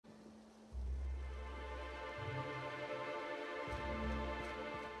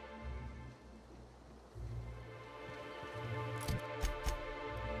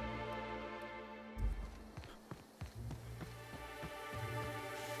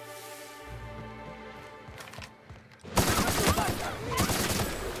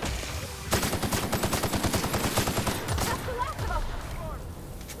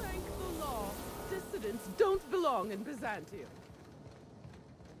in Byzantium.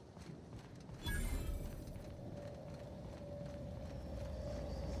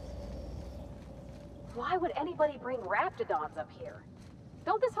 Why would anybody bring raptidons up here?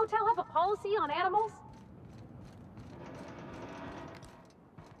 Don't this hotel have a policy on animals?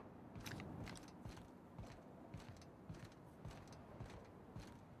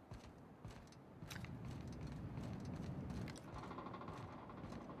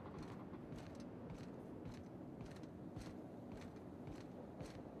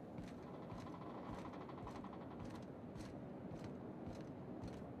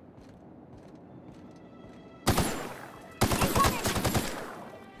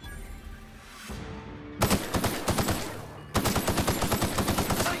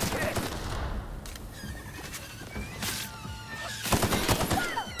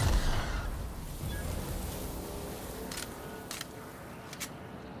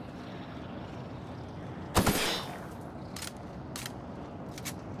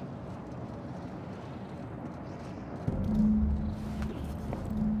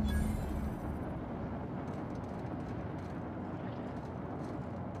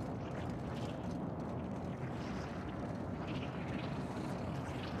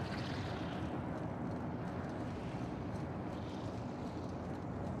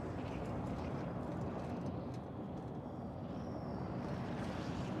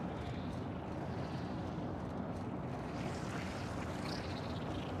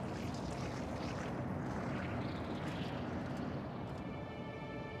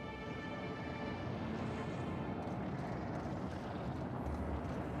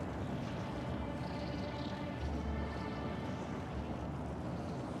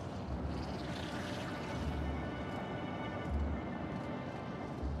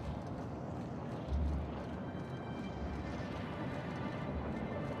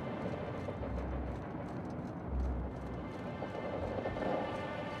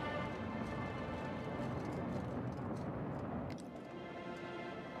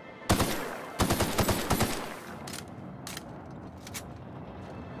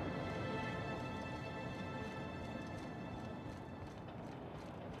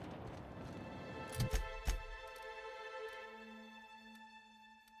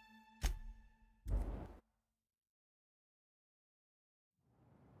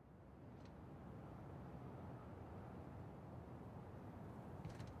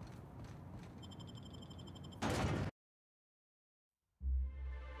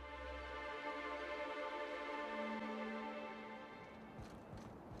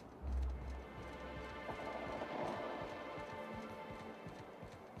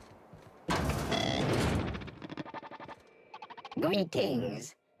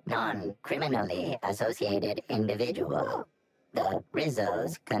 Greetings, non-criminally associated individual. The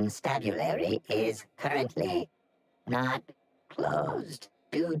Rizzo's constabulary is currently not closed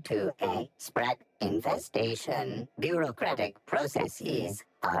due to a sprat infestation. Bureaucratic processes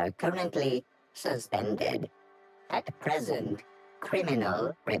are currently suspended. At present,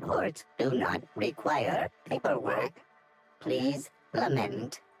 criminal reports do not require paperwork. Please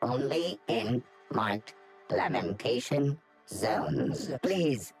lament only in marked lamentation zones.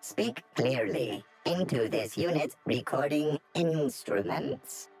 Please speak clearly into this unit's recording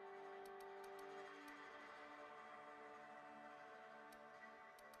instruments.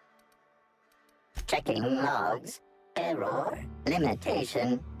 Checking logs. Error.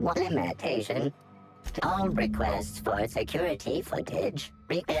 Limitation. Limitation. All requests for security footage.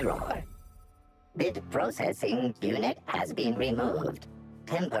 Error. Bit processing unit has been removed.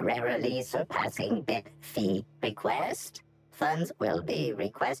 Temporarily surpassing bit fee request. Funds will be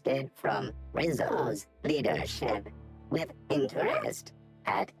requested from Rizzo's leadership with interest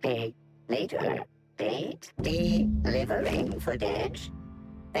at a later date. Delivering footage.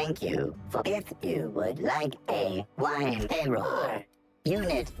 Thank you. If you would like a wine error,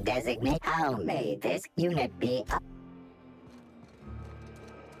 unit designate. How may this unit be up?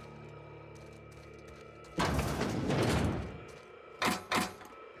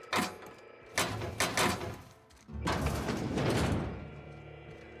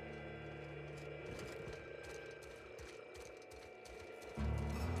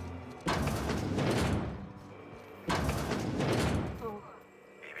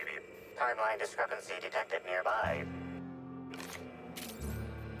 Timeline discrepancy detected nearby.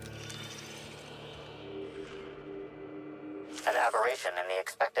 An aberration in the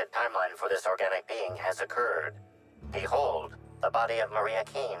expected timeline for this organic being has occurred. Behold, the body of Maria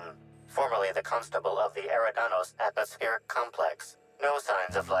Keene, formerly the constable of the Eridanos Atmospheric Complex. No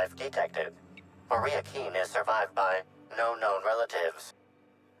signs of life detected. Maria Keene is survived by no known relatives.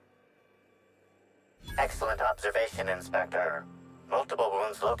 Excellent observation, Inspector. Multiple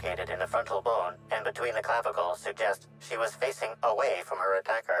wounds located in the frontal bone and between the clavicles suggest she was facing away from her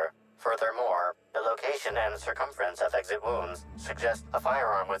attacker. Furthermore, the location and circumference of exit wounds suggest a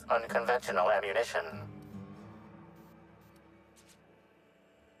firearm with unconventional ammunition.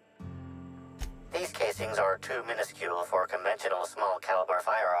 These casings are too minuscule for conventional small-caliber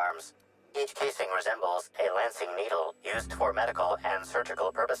firearms. Each casing resembles a lancing needle used for medical and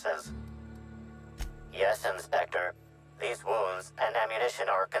surgical purposes. Yes, Inspector. These wounds and ammunition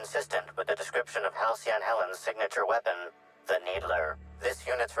are consistent with the description of Halcyon Helen's signature weapon, the Needler. This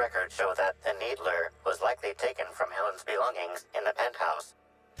unit's records show that the Needler was likely taken from Helen's belongings in the penthouse.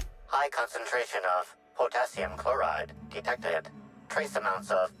 High concentration of potassium chloride detected. Trace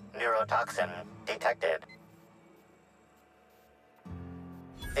amounts of neurotoxin detected.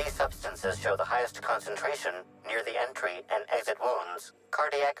 These substances show the highest concentration near the entry and exit wounds.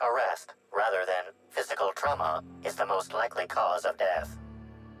 Cardiac arrest, rather than physical trauma, is the most likely cause of death.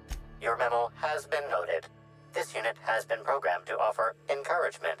 Your memo has been noted. This unit has been programmed to offer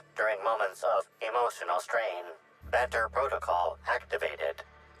encouragement during moments of emotional strain. Banter protocol activated.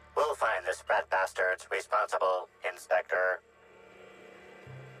 We'll find the sprat bastards responsible, Inspector.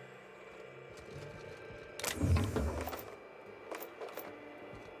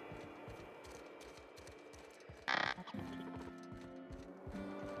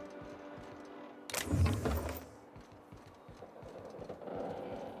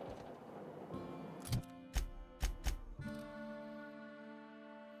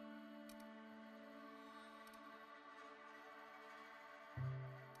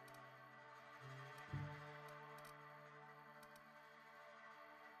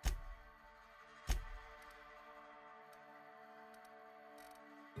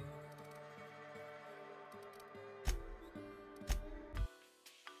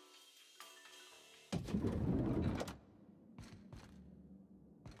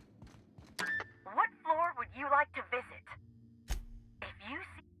 What floor would you like to visit? If you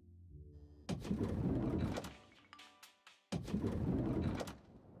see...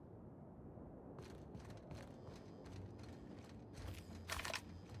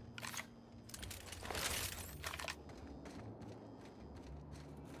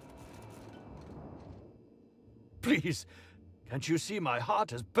 Please, can't you see my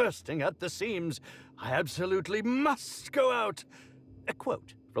heart is bursting at the seams? I absolutely must go out. A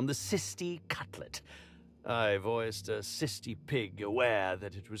quote from the Sisty Cutlet. I voiced a Sisty pig, aware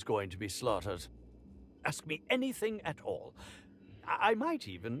that it was going to be slaughtered. Ask me anything at all. I might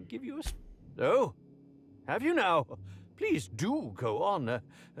even give you a... Oh, have you now? Please do go on.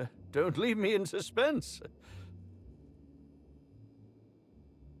 Don't leave me in suspense.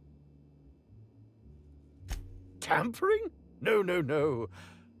 Tampering? No, no, no.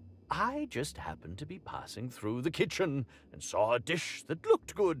 I just happened to be passing through the kitchen and saw a dish that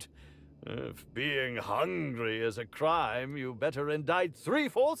looked good. If being hungry is a crime, you better indict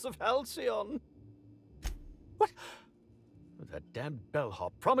 3/4 of Halcyon. What? That damned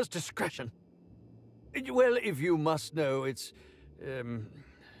bellhop promised discretion. Well, if you must know, it's, an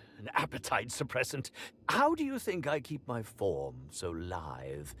appetite suppressant. How do you think I keep my form so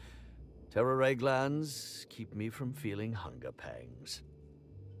lithe? Terror ray glands keep me from feeling hunger pangs.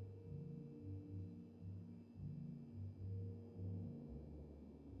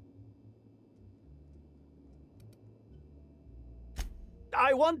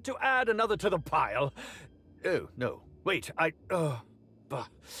 I want to add another to the pile. Oh, no. Wait, bah.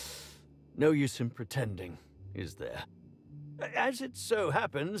 No use in pretending, is there? As it so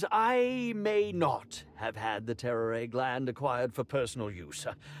happens, I may not have had the terror ray gland acquired for personal use.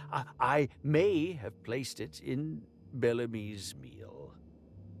 I may have placed it in Bellamy's meal.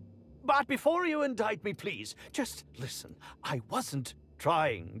 But before you indict me, please, just listen. I wasn't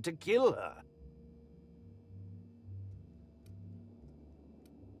trying to kill her.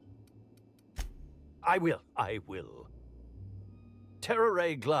 I will. Terror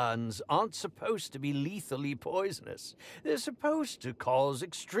ray glands aren't supposed to be lethally poisonous. They're supposed to cause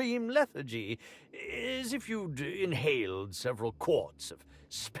extreme lethargy, as if you'd inhaled several quarts of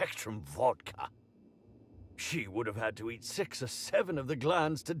Spectrum vodka. She would have had to eat 6 or 7 of the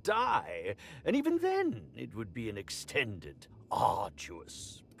glands to die, and even then it would be an extended,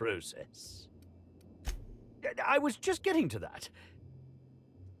 arduous process. I was just getting to that.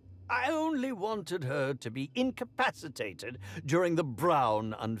 I only wanted her to be incapacitated during the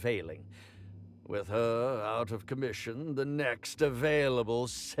Brown unveiling. With her out of commission, the next available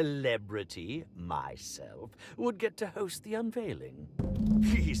celebrity, myself, would get to host the unveiling.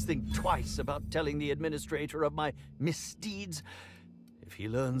 Please think twice about telling the administrator of my misdeeds. If he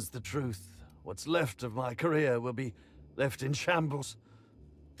learns the truth, What's left of my career will be left in shambles.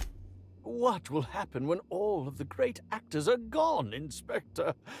 What will happen when all of the great actors are gone,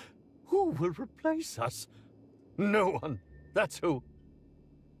 Inspector? Who will replace us? No one. That's who.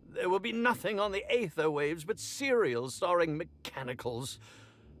 There will be nothing on the aether waves but serials starring mechanicals.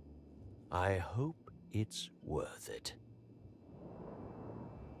 I hope it's worth it.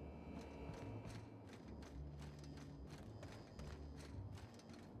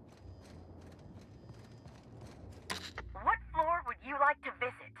 What floor would you like to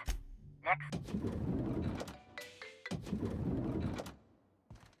visit? Next.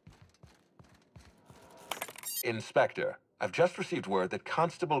 Inspector, I've just received word that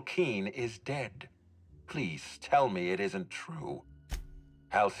Constable Keene is dead. Please tell me it isn't true.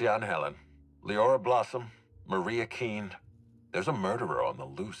 Halcyon Helen, Leora Blossom, Maria Keene. There's a murderer on the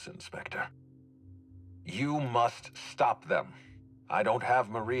loose, Inspector. You must stop them. I don't have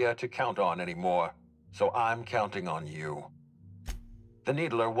Maria to count on anymore, so I'm counting on you. The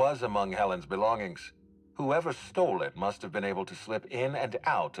Needler was among Helen's belongings. Whoever stole it must have been able to slip in and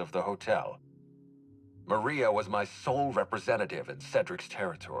out of the hotel. Maria was my sole representative in Cedric's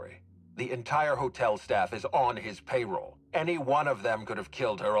territory. The entire hotel staff is on his payroll. Any one of them could have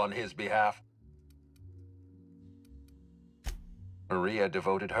killed her on his behalf. Maria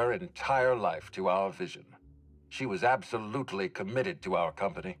devoted her entire life to our vision. She was absolutely committed to our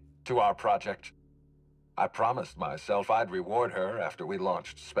company, to our project. I promised myself I'd reward her after we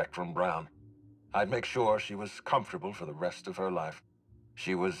launched Spectrum Brown. I'd make sure she was comfortable for the rest of her life.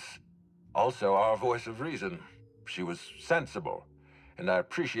 She was also our voice of reason. She was sensible, and I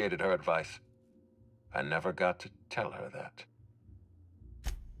appreciated her advice. I never got to tell her that.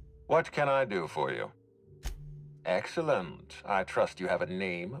 What can I do for you? Excellent. I trust you have a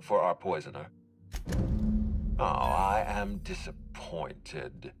name for our poisoner. Oh, I am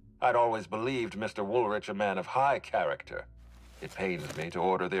disappointed. I'd always believed Mr. Woolrich a man of high character. It pains me to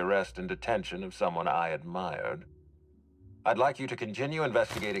order the arrest and detention of someone I admired. I'd like you to continue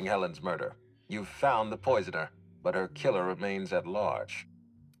investigating Helen's murder. You've found the poisoner, but her killer remains at large.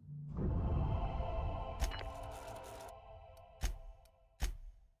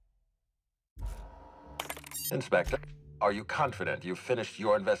 Inspector, are you confident you've finished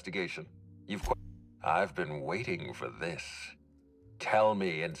your investigation? I've been waiting for this. Tell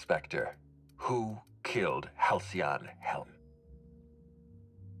me, Inspector, who killed Halcyon Helen?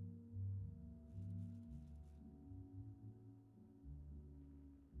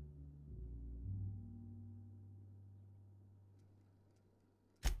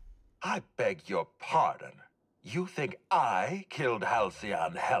 I beg your pardon. You think I killed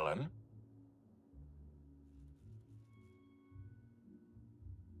Halcyon Helen?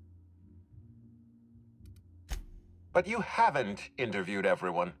 But you haven't interviewed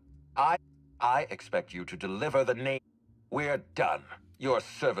everyone. I expect you to deliver the name. We're done. Your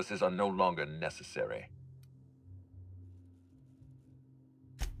services are no longer necessary.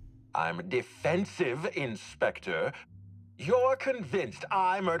 I'm defensive, Inspector. You're convinced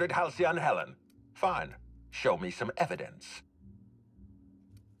I murdered Halcyon Helen. Fine. Show me some evidence.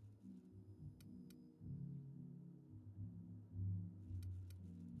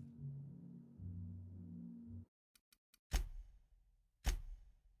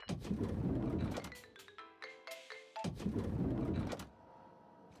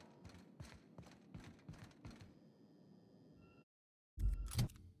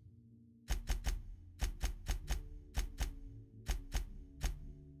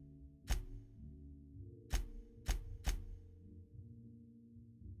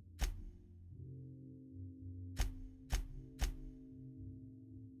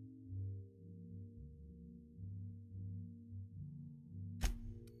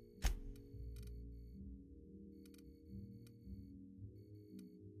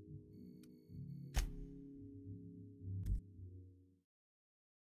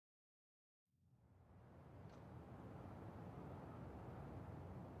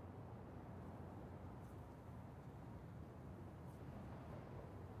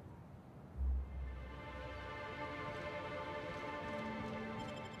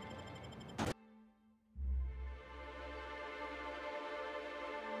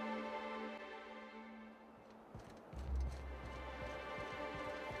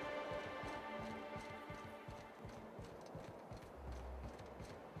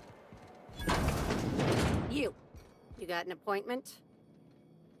 You got an appointment?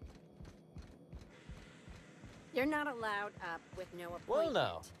 You're not allowed up with no appointment. Well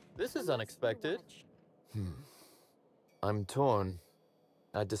now, this is unexpected. I'm torn.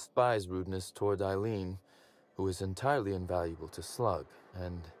 I despise rudeness toward Eileen, who is entirely invaluable to Slug,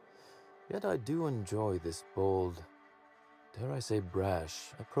 and Yet I do enjoy this bold, dare I say brash,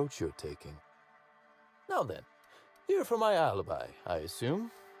 approach you're taking. Now then, here for my alibi, I assume.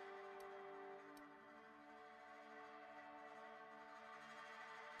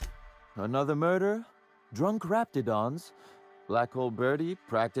 Another murder? Drunk Raptidons? Black Hole Birdie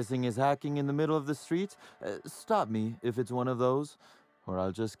practicing his hacking in the middle of the street? Stop me if it's one of those, or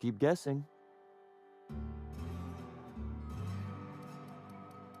I'll just keep guessing.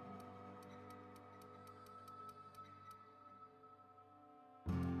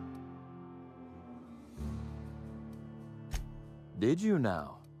 Did you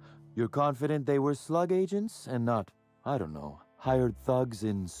now? You're confident they were slug agents and not, I don't know, hired thugs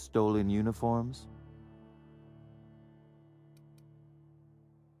in stolen uniforms?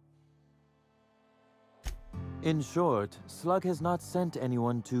 In short, Slug has not sent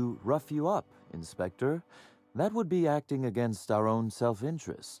anyone to rough you up, Inspector. That would be acting against our own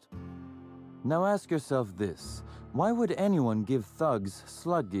self-interest. Now ask yourself this. Why would anyone give thugs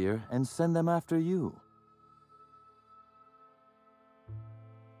slug gear and send them after you?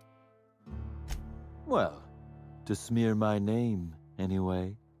 Well, to smear my name,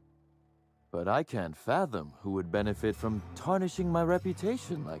 anyway. But I can't fathom who would benefit from tarnishing my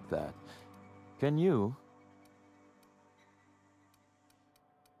reputation like that. Can you?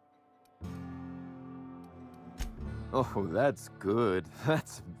 Oh, that's good.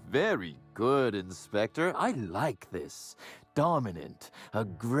 That's very good, Inspector. I like this. Dominant,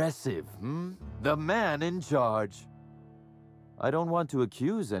 aggressive, The man in charge. I don't want to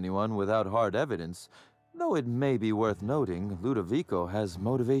accuse anyone without hard evidence, though it may be worth noting Ludovico has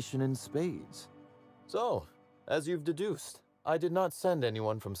motivation in spades. So, as you've deduced, I did not send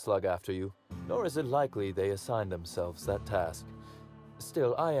anyone from Slug after you, nor is it likely they assigned themselves that task.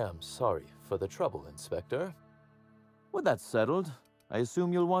 Still, I am sorry for the trouble, Inspector. With that settled, I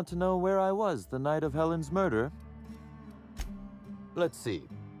assume you'll want to know where I was the night of Helen's murder. Let's see.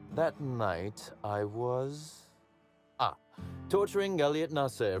 That night, I was... torturing Elliot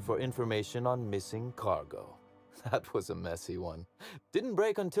Nasser for information on missing cargo. That was a messy one. Didn't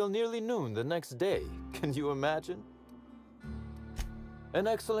break until nearly noon the next day. Can you imagine? An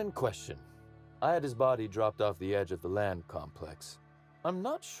excellent question. I had his body dropped off the edge of the land complex. I'm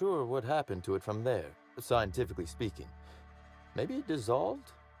not sure what happened to it from there, scientifically speaking. Maybe it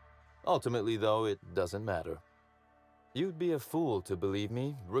dissolved? Ultimately, though, it doesn't matter. You'd be a fool to believe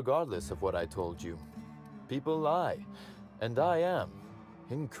me, regardless of what I told you. People lie, and I am,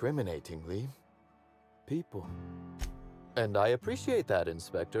 incriminatingly, people. And I appreciate that,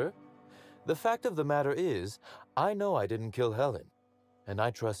 Inspector. The fact of the matter is, I know I didn't kill Helen, and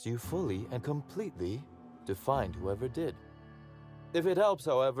I trust you fully and completely to find whoever did. If it helps,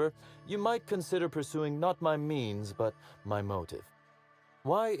 however, you might consider pursuing not my means, but my motive.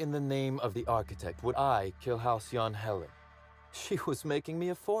 Why in the name of the architect would I kill Halcyon Helen? She was making me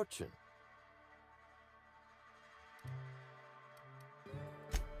a fortune.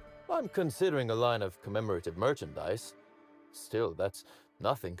 I'm considering a line of commemorative merchandise. Still, that's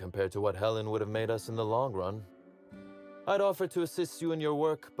nothing compared to what Helen would have made us in the long run. I'd offer to assist you in your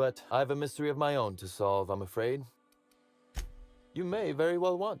work, but I have a mystery of my own to solve, I'm afraid. You may very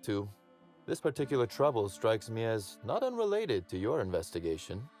well want to. This particular trouble strikes me as not unrelated to your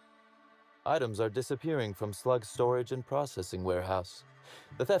investigation. Items are disappearing from Slug's storage and processing warehouse.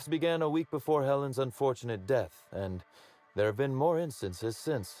 The thefts began a week before Helen's unfortunate death, and there have been more instances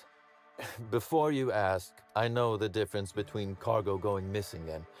since. Before you ask, I know the difference between cargo going missing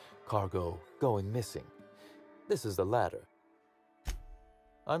and cargo going missing. This is the latter.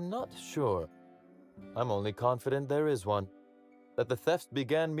 I'm not sure. I'm only confident there is one. That the thefts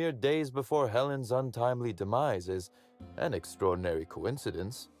began mere days before Helen's untimely demise is an extraordinary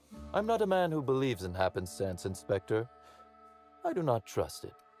coincidence. I'm not a man who believes in happenstance, Inspector. I do not trust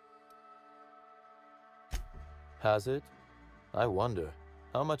it. Has it? I wonder.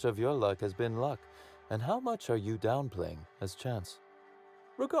 How much of your luck has been luck, and how much are you downplaying as chance?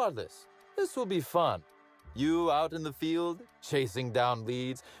 Regardless, this will be fun. You out in the field, chasing down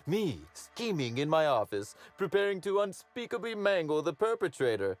leads, me scheming in my office, preparing to unspeakably mangle the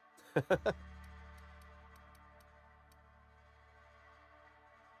perpetrator.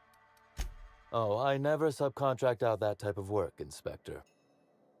 Oh, I never subcontract out that type of work, Inspector.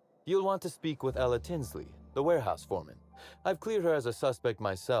 You'll want to speak with Ella Tinsley, the warehouse foreman. I've cleared her as a suspect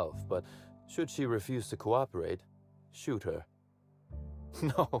myself, but should she refuse to cooperate, shoot her.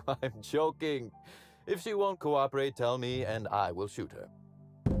 No, I'm joking. If she won't cooperate, tell me and I will shoot her.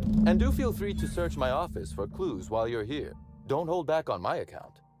 And do feel free to search my office for clues while you're here. Don't hold back on my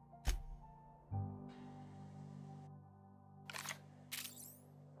account.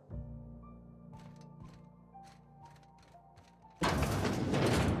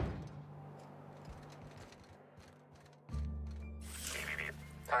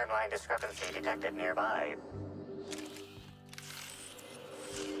 Timeline discrepancy detected nearby.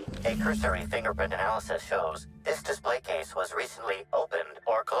 A cursory fingerprint analysis shows this display case was recently opened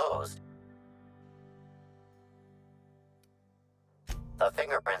or closed. The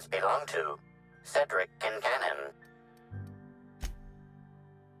fingerprints belong to Cedric Kincannon.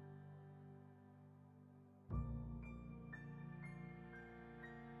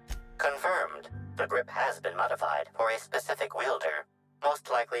 Confirmed. The grip has been modified for a specific wielder, most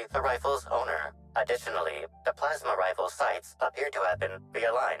likely the rifle's owner. Additionally, the plasma rifle sights appear to have been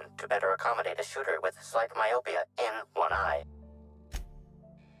realigned to better accommodate a shooter with slight myopia in one eye.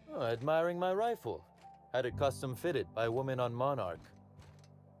 Oh, admiring my rifle. Had it custom fitted by a woman on Monarch.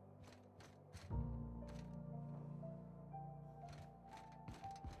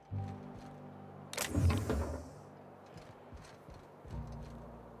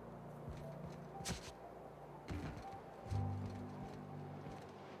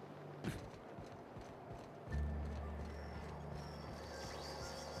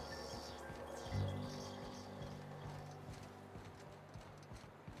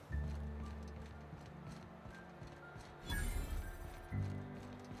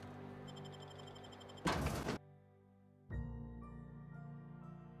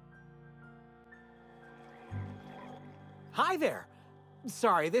 Hi there.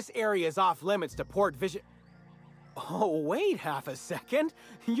 Sorry, this area is off limits to port vision. Oh, wait half a second.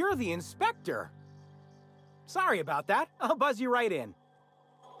 You're the inspector. Sorry about that. I'll buzz you right in.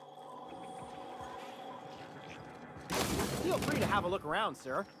 Feel free to have a look around,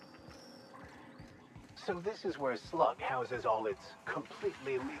 sir. So this is where Slug houses all its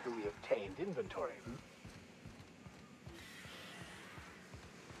completely legally obtained inventory, hmm?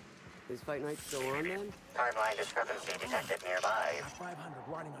 Is Fight Night still on, then? Timeline discrepancy detected nearby. 500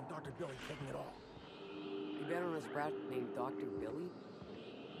 riding on Dr. Billy taking it all. You bet on a sprat named Dr. Billy?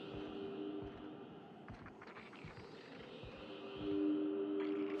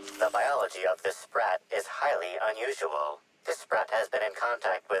 The biology of this sprat is highly unusual. This sprat has been in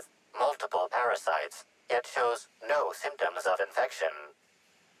contact with multiple parasites, yet shows no symptoms of infection.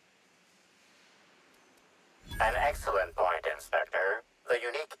 An excellent point, Inspector. The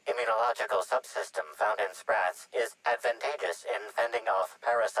unique immunological subsystem found in sprats is advantageous in fending off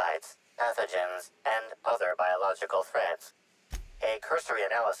parasites, pathogens, and other biological threats. A cursory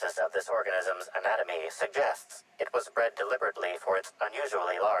analysis of this organism's anatomy suggests it was bred deliberately for its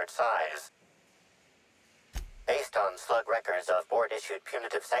unusually large size. Based on slug records of board-issued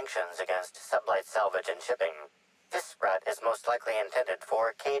punitive sanctions against sublight salvage and shipping, this sprat is most likely intended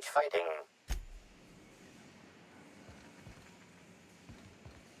for cage fighting.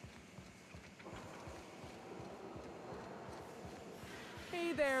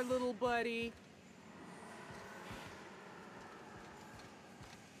 Hey there, little buddy.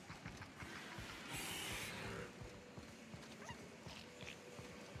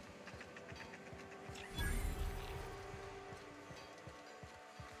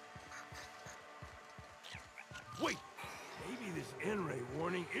 Wait! Maybe this N-ray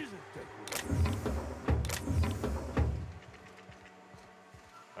warning isn't decorative.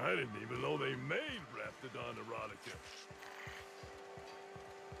 I didn't even know they made Raptidon erotica.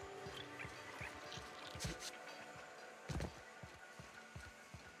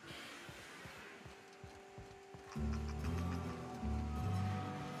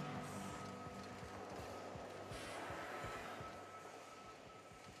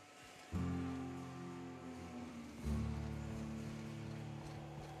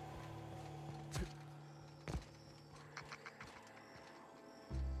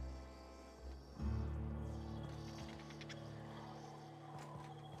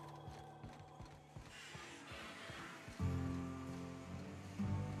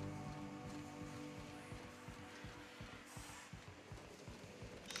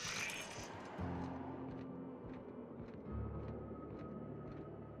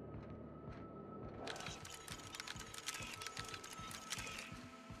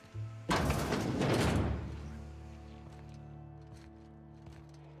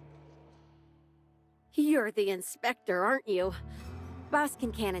 You're the inspector, aren't you? Boss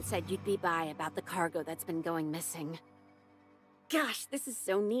Kincannon said you'd be by about the cargo that's been going missing. Gosh, this is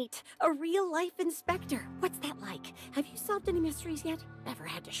so neat. A real-life inspector. What's that like? Have you solved any mysteries yet? Ever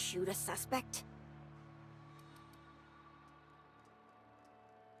had to shoot a suspect?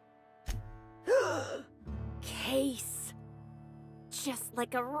 Case. Just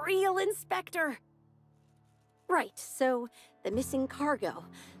like a real inspector. Right, so the missing cargo.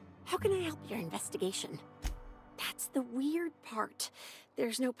 How can I help your investigation? That's the weird part.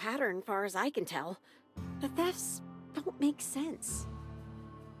 There's no pattern far as I can tell. The thefts don't make sense.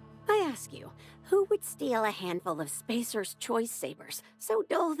 I ask you, who would steal a handful of Spacer's Choice Sabers, so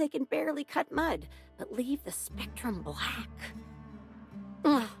dull they can barely cut mud, but leave the spectrum black?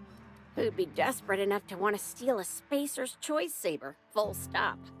 Ugh. Who'd be desperate enough to want to steal a Spacer's Choice Saber, full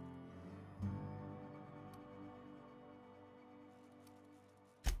stop?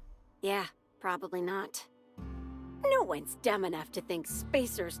 Yeah, probably not. No one's dumb enough to think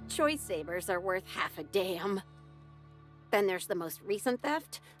Spacer's Choice Sabers are worth half a damn. Then there's the most recent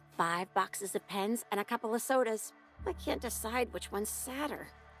theft, 5 boxes of pens and a couple of sodas. I can't decide which one's sadder.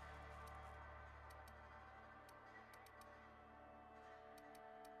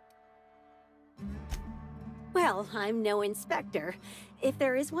 Well, I'm no inspector. If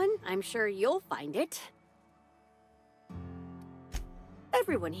there is one, I'm sure you'll find it.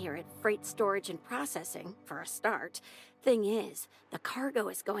 Everyone here at Freight Storage and Processing, for a start. Thing is, the cargo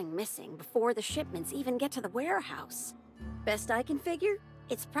is going missing before the shipments even get to the warehouse. Best I can figure,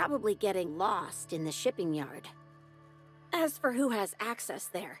 it's probably getting lost in the shipping yard. As for who has access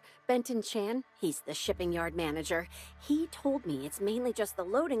there, Benton Chan, he's the shipping yard manager, he told me it's mainly just the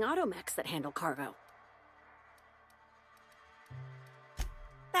loading automechs that handle cargo.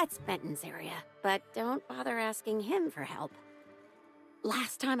 That's Benton's area, but don't bother asking him for help.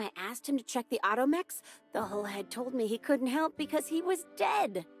 Last time I asked him to check the automechs, the whole head told me he couldn't help because he was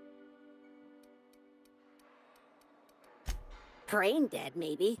dead. Brain dead,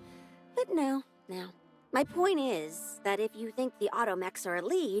 maybe. But no. My point is that if you think the automechs are a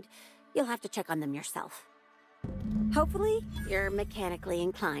lead, you'll have to check on them yourself. Hopefully, you're mechanically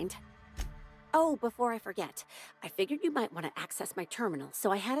inclined. Oh, before I forget, I figured you might want to access my terminal,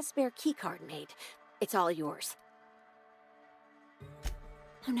 so I had a spare keycard made. It's all yours.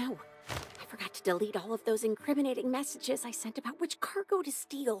 Oh no, I forgot to delete all of those incriminating messages I sent about which cargo to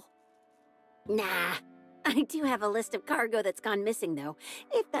steal. Nah, I do have a list of cargo that's gone missing though,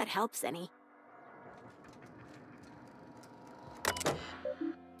 if that helps any.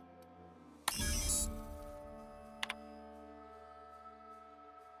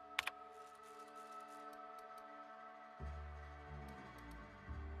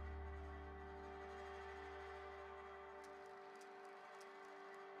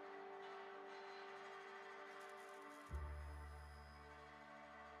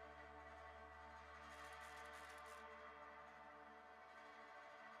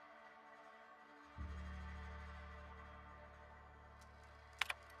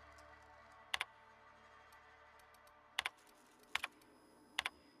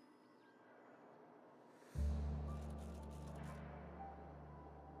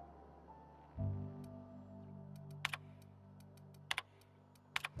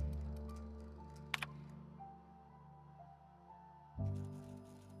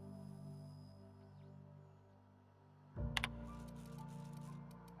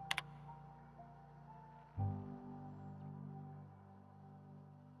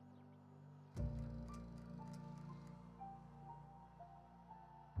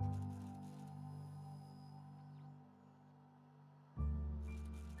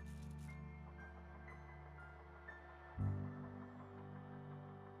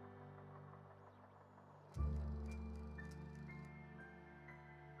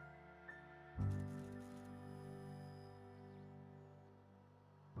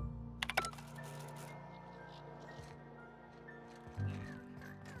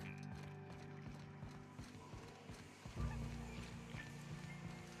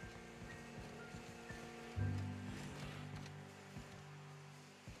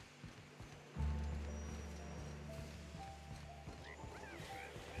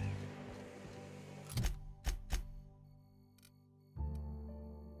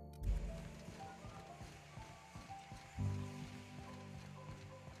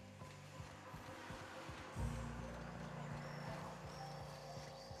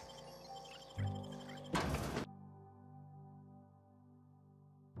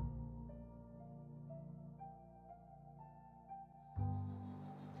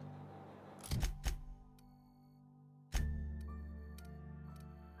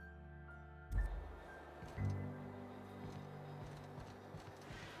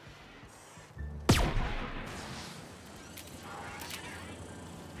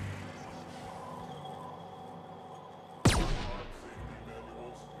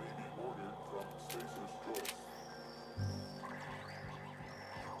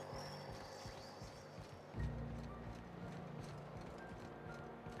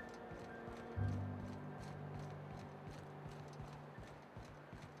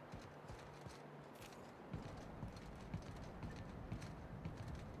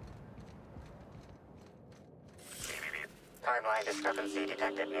 Timeline discrepancy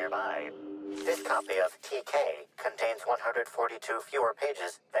detected nearby. This copy of TK contains 142 fewer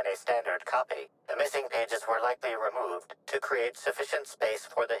pages than a standard copy. The missing pages were likely removed to create sufficient space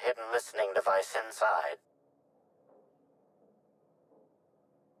for the hidden listening device inside.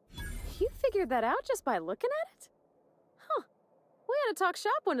 You figured that out just by looking at it? Huh. We ought to talk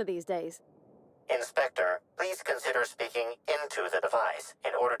shop one of these days. Inspector, please consider speaking into the device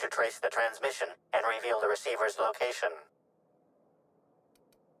in order to trace the transmission and reveal the receiver's location.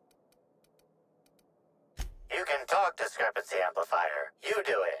 You can talk, discrepancy amplifier. You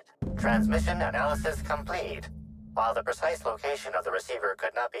do it. Transmission analysis complete. While the precise location of the receiver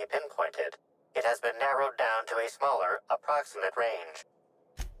could not be pinpointed, it has been narrowed down to a smaller, approximate range.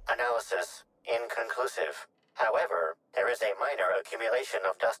 Analysis inconclusive. However, there is a minor accumulation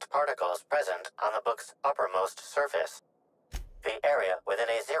of dust particles present on the book's uppermost surface. The area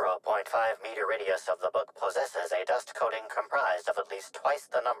within a 0.5-meter radius of the book possesses a dust coating comprised of at least twice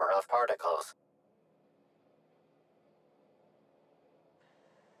the number of particles.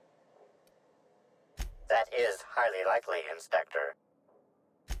 That is highly likely, Inspector.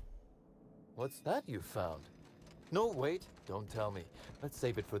 What's that you found? No, wait, don't tell me. Let's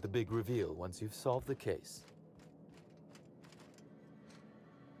save it for the big reveal once you've solved the case.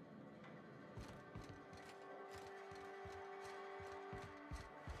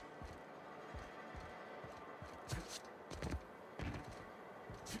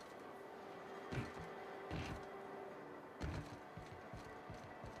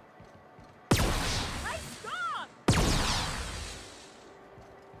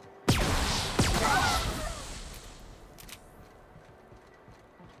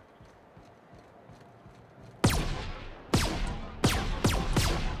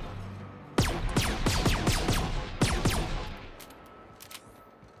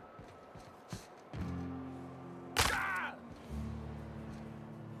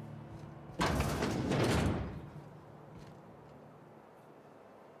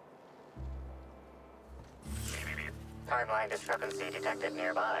 Timeline discrepancy detected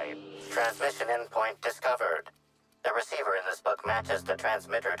nearby. Transmission endpoint discovered. The receiver in this book matches the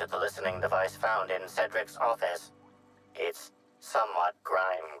transmitter to the listening device found in Cedric's office. It's somewhat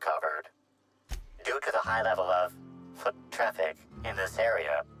grime-covered. Due to the high level of foot traffic in this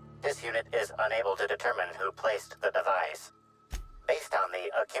area, this unit is unable to determine who placed the device. Based on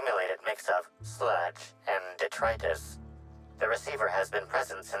the accumulated mix of sludge and detritus, the receiver has been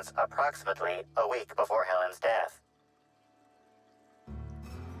present since approximately a week before Helen's death.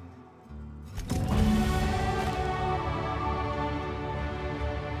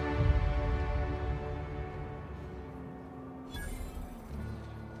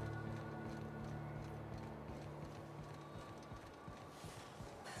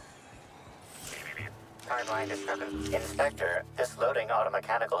 Timeline discrepancy. Inspector, this loading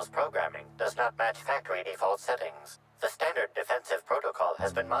automechanical's programming does not match factory default settings. The standard defensive protocol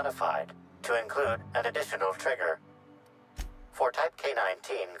has been modified to include an additional trigger. For Type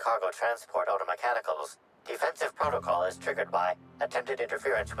K-19 cargo transport automechanicals, defensive protocol is triggered by attempted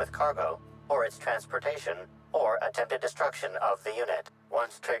interference with cargo, or its transportation, or attempted destruction of the unit.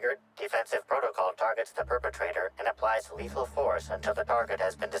 Once triggered, defensive protocol targets the perpetrator and applies lethal force until the target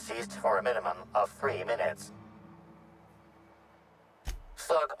has been deceased for a minimum of 3 minutes.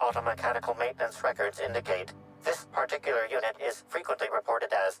 Slug automechanical maintenance records indicate this particular unit is frequently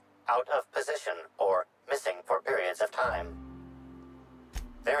reported as out of position or missing for periods of time.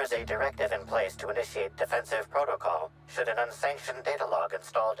 There is a directive in place to initiate defensive protocol should an unsanctioned data log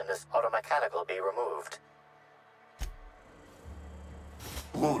installed in this automechanical be removed.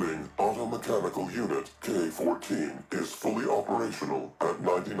 Loading automechanical unit K-14 is fully operational at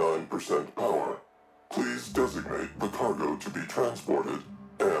 99% power. Please designate the cargo to be transported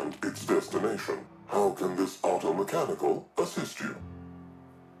and its destination. How can this automechanical assist you?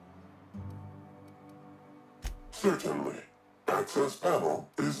 Certainly. Access panel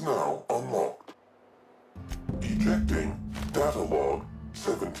is now unlocked. Ejecting data log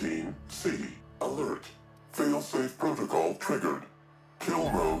 17C. Alert. Failsafe protocol triggered. Kill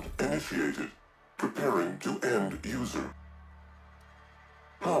mode initiated. Preparing to end user.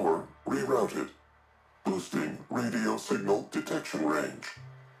 Power rerouted. Boosting radio signal detection range.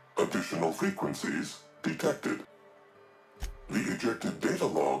 Additional frequencies detected. The ejected data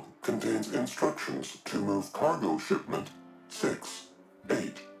log contains instructions to move cargo shipment 6,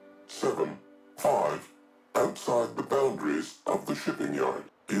 8, 7, 5 outside the boundaries of the shipping yard.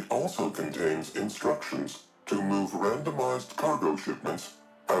 It also contains instructions to move randomized cargo shipments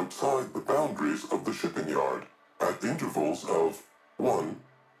outside the boundaries of the shipping yard at intervals of 1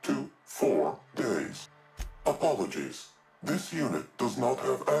 to 4 days. Apologies. This unit does not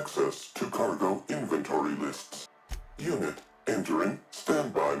have access to cargo inventory lists. Unit entering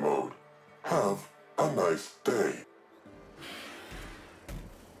standby mode. Have a nice day.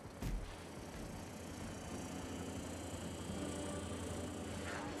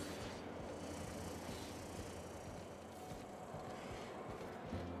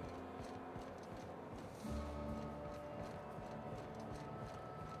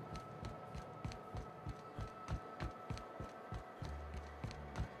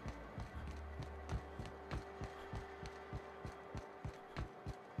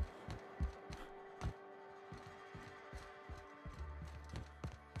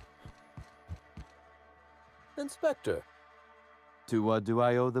 Inspector, to what do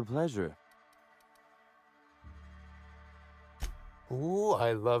I owe the pleasure? Ooh,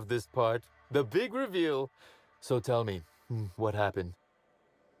 I love this part. The big reveal. So tell me, what happened?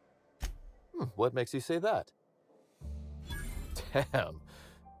 What makes you say that? Damn,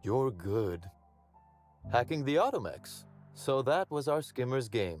 you're good. Hacking the Automex. So that was our skimmer's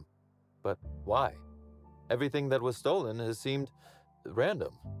game. But why? Everything that was stolen has seemed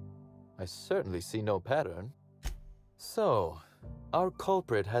random. I certainly see no pattern. So, our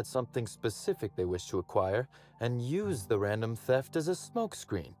culprit had something specific they wished to acquire and used the random theft as a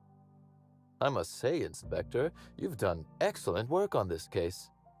smokescreen. I must say, Inspector, you've done excellent work on this case.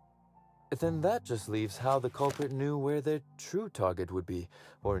 Then that just leaves how the culprit knew where their true target would be,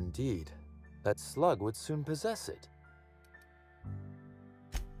 or indeed, that Slug would soon possess it.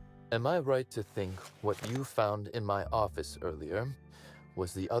 Am I right to think what you found in my office earlier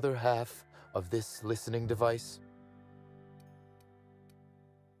was the other half of this listening device?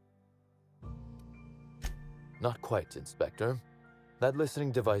 Not quite, Inspector. That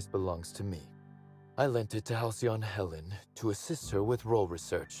listening device belongs to me. I lent it to Halcyon Helen to assist her with role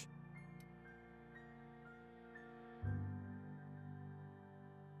research.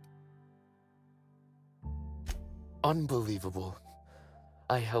 Unbelievable.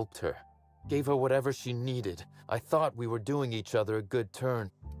 I helped her, gave her whatever she needed. I thought we were doing each other a good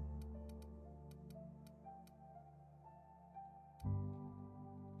turn.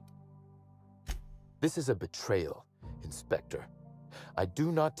 This is a betrayal, Inspector. I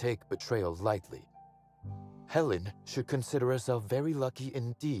do not take betrayal lightly. Helen should consider herself very lucky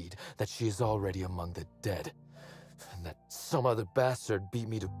indeed that she is already among the dead, and that some other bastard beat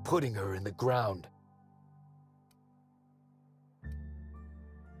me to putting her in the ground.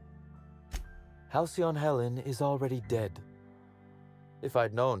 Halcyon Helen is already dead. If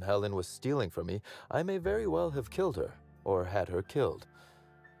I'd known Helen was stealing from me, I may very well have killed her, or had her killed.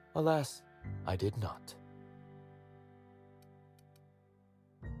 Alas, I did not.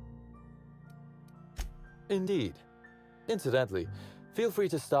 Indeed. Incidentally, feel free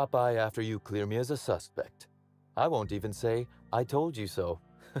to stop by after you clear me as a suspect. I won't even say, I told you so.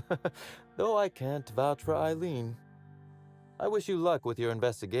 Though I can't vouch for Eileen. I wish you luck with your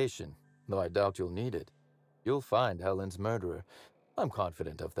investigation, though I doubt you'll need it. You'll find Helen's murderer. I'm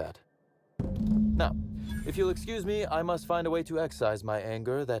confident of that. Now, if you'll excuse me, I must find a way to excise my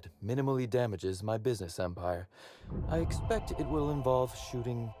anger that minimally damages my business empire. I expect it will involve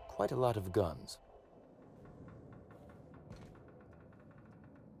shooting quite a lot of guns.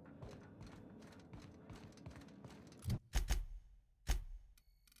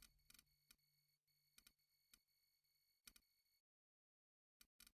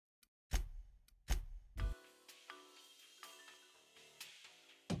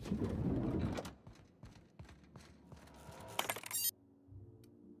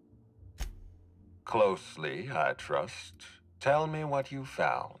 Closely, I trust. Tell me what you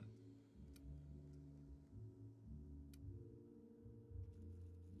found.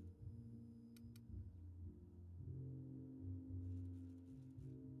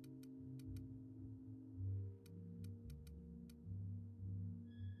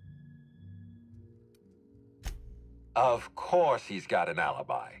 Of course he's got an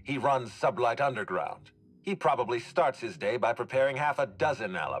alibi. He runs Sublight Underground. He probably starts his day by preparing half a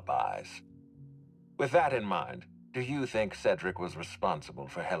dozen alibis. With that in mind, do you think Cedric was responsible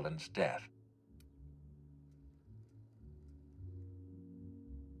for Helen's death?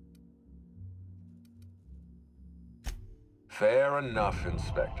 Fair enough,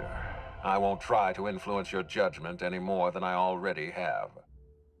 Inspector. I won't try to influence your judgment any more than I already have.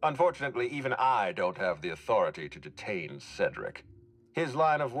 Unfortunately, even I don't have the authority to detain Cedric. His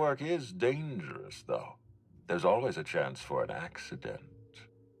line of work is dangerous, though. There's always a chance for an accident.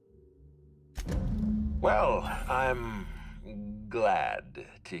 Well, I'm glad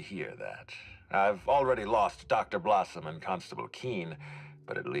to hear that. I've already lost Dr. Blossom and Constable Keene,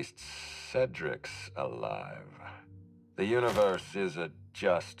 but at least Cedric's alive. The universe is a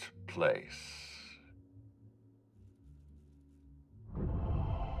just place.